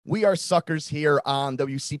We are suckers here on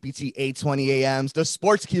WCPT 820 AMs, the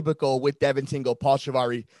Sports Cubicle with Devin Tingle, Paul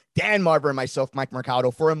Shivari, Dan Marver, and myself, Mike Mercado,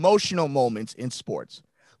 for emotional moments in sports.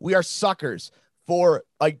 We are suckers for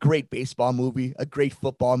a great baseball movie, a great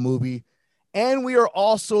football movie, and we are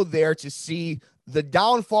also there to see the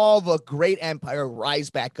downfall of a great empire rise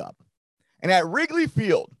back up. And at Wrigley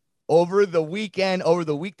Field, over the week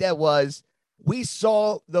that was, we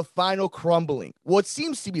saw the final crumbling. What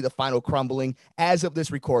seems to be the final crumbling as of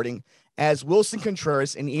this recording, as Willson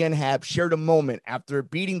Contreras and Ian Happ shared a moment after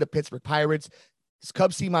beating the Pittsburgh Pirates. His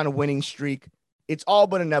Cubs team on a winning streak. It's all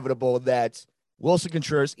but inevitable that Willson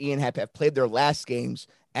Contreras, Ian Happ have played their last games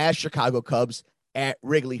as Chicago Cubs at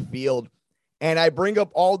Wrigley Field. And I bring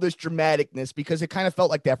up all this dramaticness because it kind of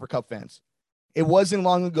felt like that for Cub fans. It wasn't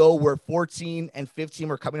long ago where 14 and 15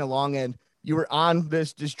 were coming along and you were on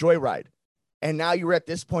this joyride. And now you're at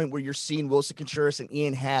this point where you're seeing Willson Contreras and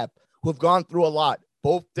Ian Happ, who have gone through a lot,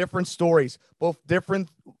 both different stories, both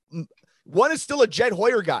different. One is still a Jed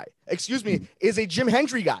Hoyer guy, is a Jim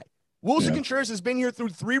Hendry guy. Willson Contreras has been here through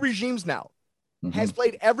 3 regimes now, has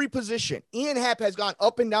played every position. Ian Happ has gone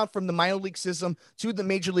up and down from the minor league system to the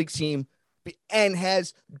major league team and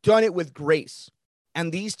has done it with grace.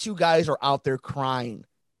 And these two guys are out there crying.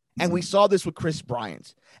 And we saw this with Chris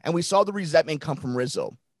Bryant, and we saw the resentment come from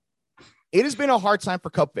Rizzo. It has been a hard time for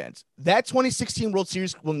Cub fans. That 2016 World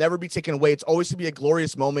Series will never be taken away. It's always to be a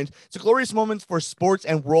glorious moment. It's a glorious moment for sports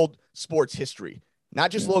and world sports history, not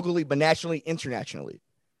just locally, but nationally, internationally.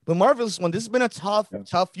 But Marvelous one, this has been a tough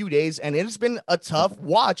few days, and it has been a tough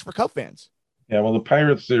watch for Cub fans. Yeah, well, the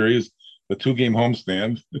Pirates series, the 2-game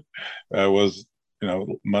homestand was,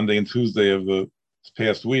 Monday and Tuesday of the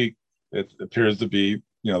past week. It appears to be,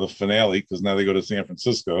 the finale, because now they go to San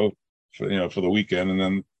Francisco for the weekend, and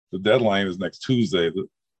then the deadline is next Tuesday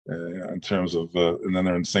in terms of, and then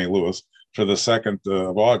they're in St. Louis for the 2nd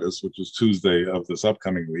of August, which is Tuesday of this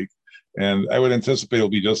upcoming week. And I would anticipate it'll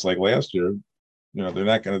be just like last year. They're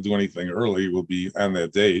not going to do anything early. We'll be on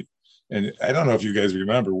that date. And I don't know if you guys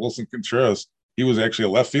remember, Willson Contreras, he was actually a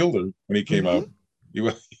left fielder when he came out.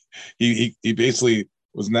 He basically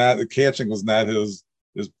was not, catching was not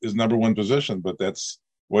his number one position, but that's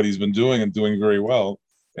what he's been doing and doing very well.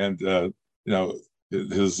 And,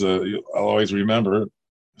 I'll always remember,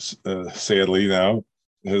 sadly now,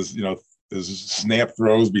 his snap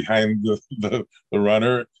throws behind the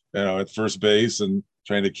runner, at first base and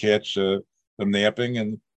trying to catch them napping,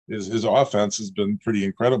 and his offense has been pretty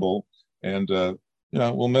incredible. And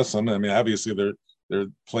we'll miss him. I mean, obviously they're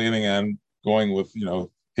planning on going with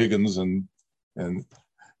Higgins and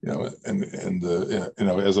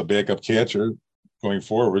as a backup catcher going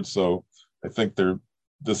forward. So I think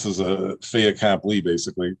this is a fait accompli,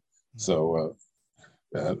 basically. So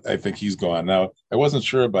I think he's gone. Now, I wasn't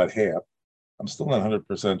sure about Happ. I'm still not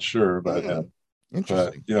 100% sure about him.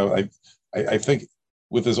 Interesting. But, I think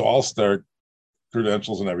with his all-star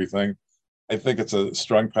credentials and everything, I think it's a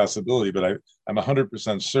strong possibility, but I'm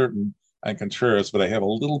 100% certain on Contreras, but I have a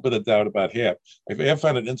little bit of doubt about Happ. I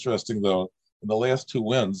found it interesting, though, in the last 2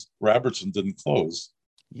 wins, Robertson didn't close.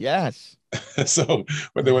 Yes. So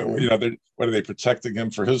when they went, what are they protecting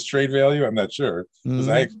him for his trade value? I'm not sure, because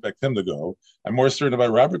I expect him to go. I'm more certain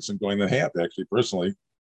about Robertson going than Happ, actually, personally.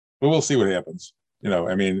 But we'll see what happens.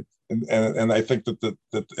 I mean, and I think that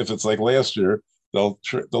if it's like last year, they'll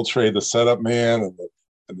trade the setup man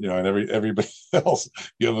and everybody else,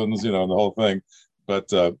 Givens, and the whole thing. But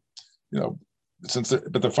but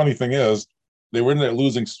the funny thing is, they were in that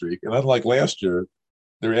losing streak, and unlike last year,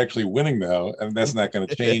 they're actually winning now, and that's not going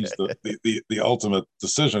to change the ultimate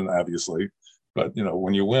decision, obviously. But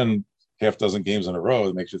when you win half dozen games in a row,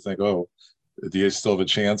 it makes you think, oh, do you still have a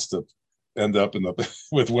chance to end up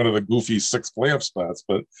with one of the goofy 6 playoff spots?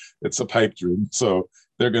 But it's a pipe dream. So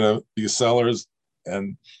they're going to be sellers,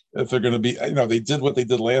 and if they're going to be, they did what they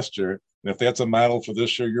did last year, and if that's a model for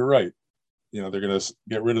this year, you're right. They're going to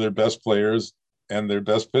get rid of their best players and their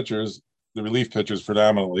best pitchers, the relief pitchers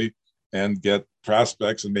predominantly, and get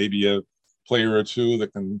prospects and maybe a player or two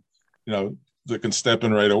that can step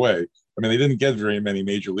in right away. I mean, they didn't get very many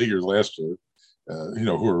major leaguers last year,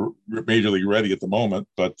 who are major league ready at the moment.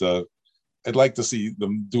 But I'd like to see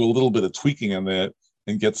them do a little bit of tweaking on that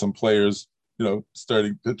and get some players,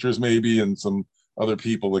 starting pitchers maybe, and some other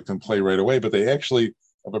people that can play right away. But they actually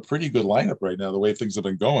have a pretty good lineup right now, the way things have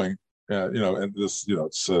been going. And this,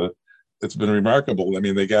 it's been remarkable. I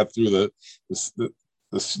mean, they got through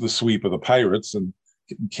the sweep of the Pirates and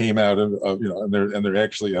came out of and they're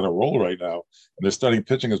actually on a roll right now, and their starting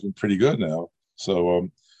pitching has been pretty good now. So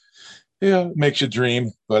it makes you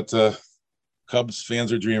dream, but Cubs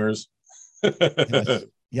fans are dreamers. Yes.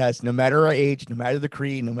 Yes, no matter our age, no matter the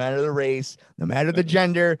creed, no matter the race, no matter the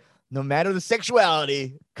gender, no matter the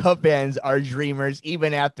sexuality, Cub fans are dreamers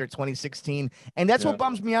even after 2016. And that's what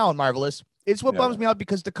bums me out, Marvelous. It's what bums me out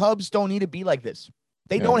because the Cubs don't need to be like this.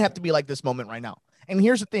 They don't have to be like this moment right now. And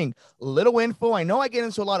here's the thing, little info. I know I get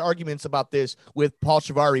into a lot of arguments about this with Paul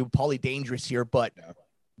Shivari, with Paulie Dangerous here, but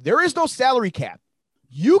there is no salary cap.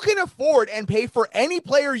 You can afford and pay for any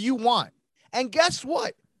player you want. And guess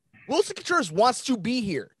what? Wilson Contreras wants to be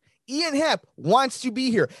here. Ian Happ wants to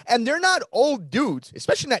be here. And they're not old dudes,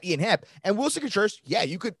 especially not Ian Happ. And Wilson Contreras, yeah,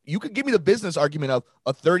 you could give me the business argument of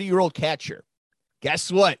a 30-year-old catcher.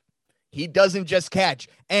 Guess what? He doesn't just catch.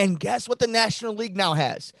 And guess what the National League now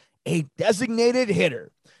has? A designated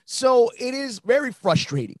hitter. So it is very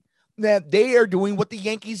frustrating that they are doing what the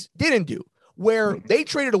Yankees didn't do, where they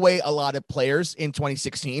traded away a lot of players in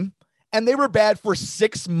 2016, and they were bad for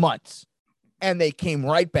 6 months. And they came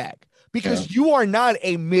right back because you are not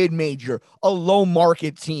a mid-major, a low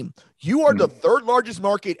market team. You are the third largest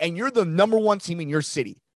market and you're the number one team in your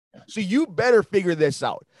city. So you better figure this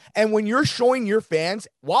out. And when you're showing your fans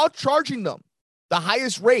while charging them the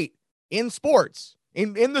highest rate in sports,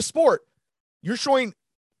 in the sport, you're showing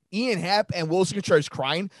Ian Happ and Wilson Contreras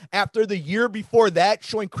crying after the year before that,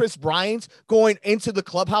 showing Chris Bryant going into the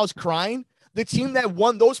clubhouse crying. The team that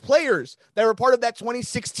won, those players that were part of that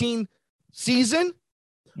 2016 season.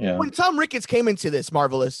 When Tom Ricketts came into this,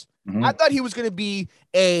 Marvelous, I thought he was going to be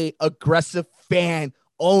a aggressive fan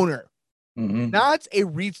owner, not a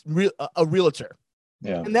realtor.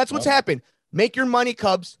 And that's what's happened. Make your money,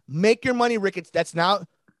 Cubs. Make your money, Ricketts.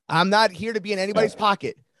 I'm not here to be in anybody's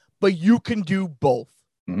pocket, but you can do both.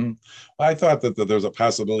 I thought that there was a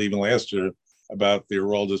possibility even last year about the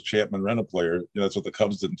Aroldis Chapman rental player. That's what the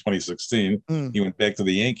Cubs did in 2016. He went back to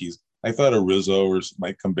the Yankees. I thought a Rizzo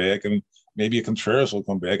might come back, and maybe a Contreras will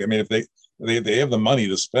come back. I mean, if they have the money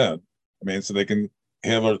to spend, I mean, so they can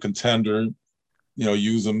have a contender,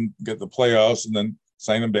 use them, get the playoffs, and then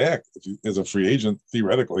sign them back as a free agent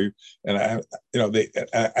theoretically. And I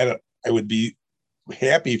would be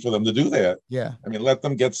happy for them to do that. Yeah. I mean, let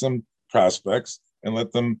them get some prospects and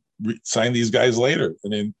let them sign these guys later. I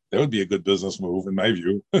mean, that would be a good business move in my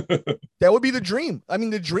view. That would be the dream. I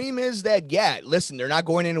mean, the dream is that, listen, they're not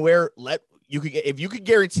going anywhere. If you could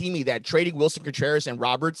guarantee me that trading Wilson Contreras and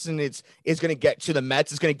Robertson is going to get to the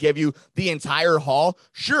Mets, is going to give you the entire haul.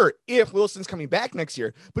 Sure, if Wilson's coming back next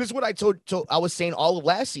year, but it's what I was saying all of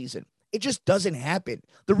last season. It just doesn't happen.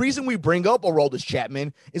 The reason we bring up Aroldis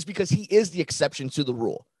Chapman is because he is the exception to the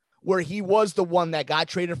rule, where he was the one that got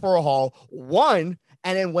traded for a haul, won,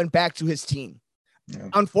 and then went back to his team. Yeah.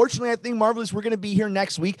 Unfortunately, I think, Marvelous, we're going to be here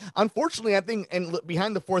next week. Unfortunately, I think, and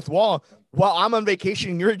behind the fourth wall, while I'm on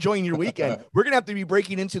vacation and you're enjoying your weekend, we're going to have to be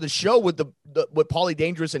breaking into the show with with Paulie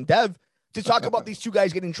Dangerous and Dev to talk about these two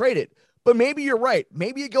guys getting traded. But maybe you're right.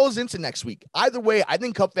 Maybe it goes into next week. Either way, I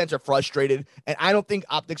think Cub fans are frustrated, and I don't think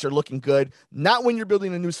optics are looking good. Not when you're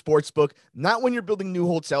building a new sports book, not when you're building new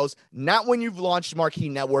hotels, not when you've launched Marquee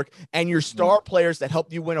Network, and your star players that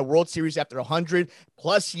helped you win a World Series after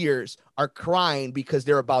 100+ years are crying because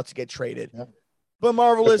they're about to get traded. Yeah. But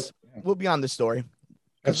Marvelous, we'll be on this story.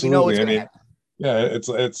 Absolutely.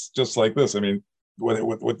 It's just like this. I mean,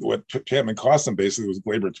 what Chapman cost him basically was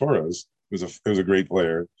Gleyber Torres. It was a great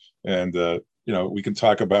player. And, we can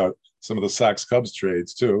talk about some of the Sox Cubs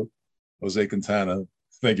trades too. Jose Quintana.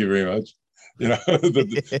 Thank you very much.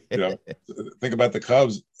 Think about the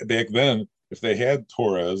Cubs back then. If they had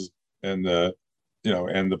Torres and,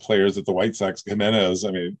 and the players that the White Sox, Jimenez,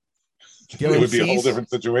 I mean, it would be a whole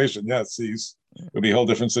different situation. Yeah, Cease. It would be a whole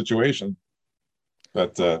different situation.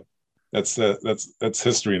 But that's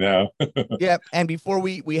history now. Yeah, and before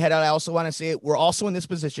we head out, I also want to say we're also in this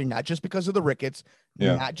position not just because of the Ricketts,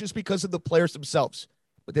 not just because of the players themselves,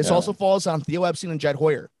 but this also falls on Theo Epstein and Jed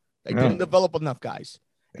Hoyer. They didn't develop enough guys.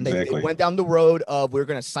 And they went down the road of we're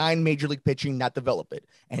going to sign Major League Pitching, not develop it.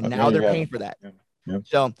 And now they're paying for that. Yeah.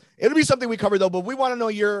 So it'll be something we cover, though. But we want to know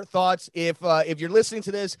your thoughts. If you're listening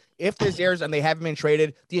to this, if this airs and they haven't been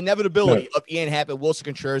traded, the inevitability of Ian Happ and Wilson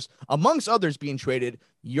Contreras, amongst others, being traded,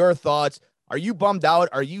 your thoughts. Are you bummed out?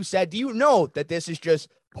 Are you sad? Do you know that this is just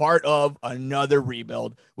part of another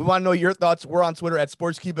rebuild? We want to know your thoughts. We're on Twitter at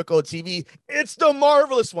SportsCubicle TV. It's the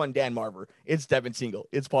marvelous one, Dan Marver. It's Devin Tingle.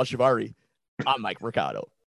 It's Paul Shivari. I'm Mike Mercado.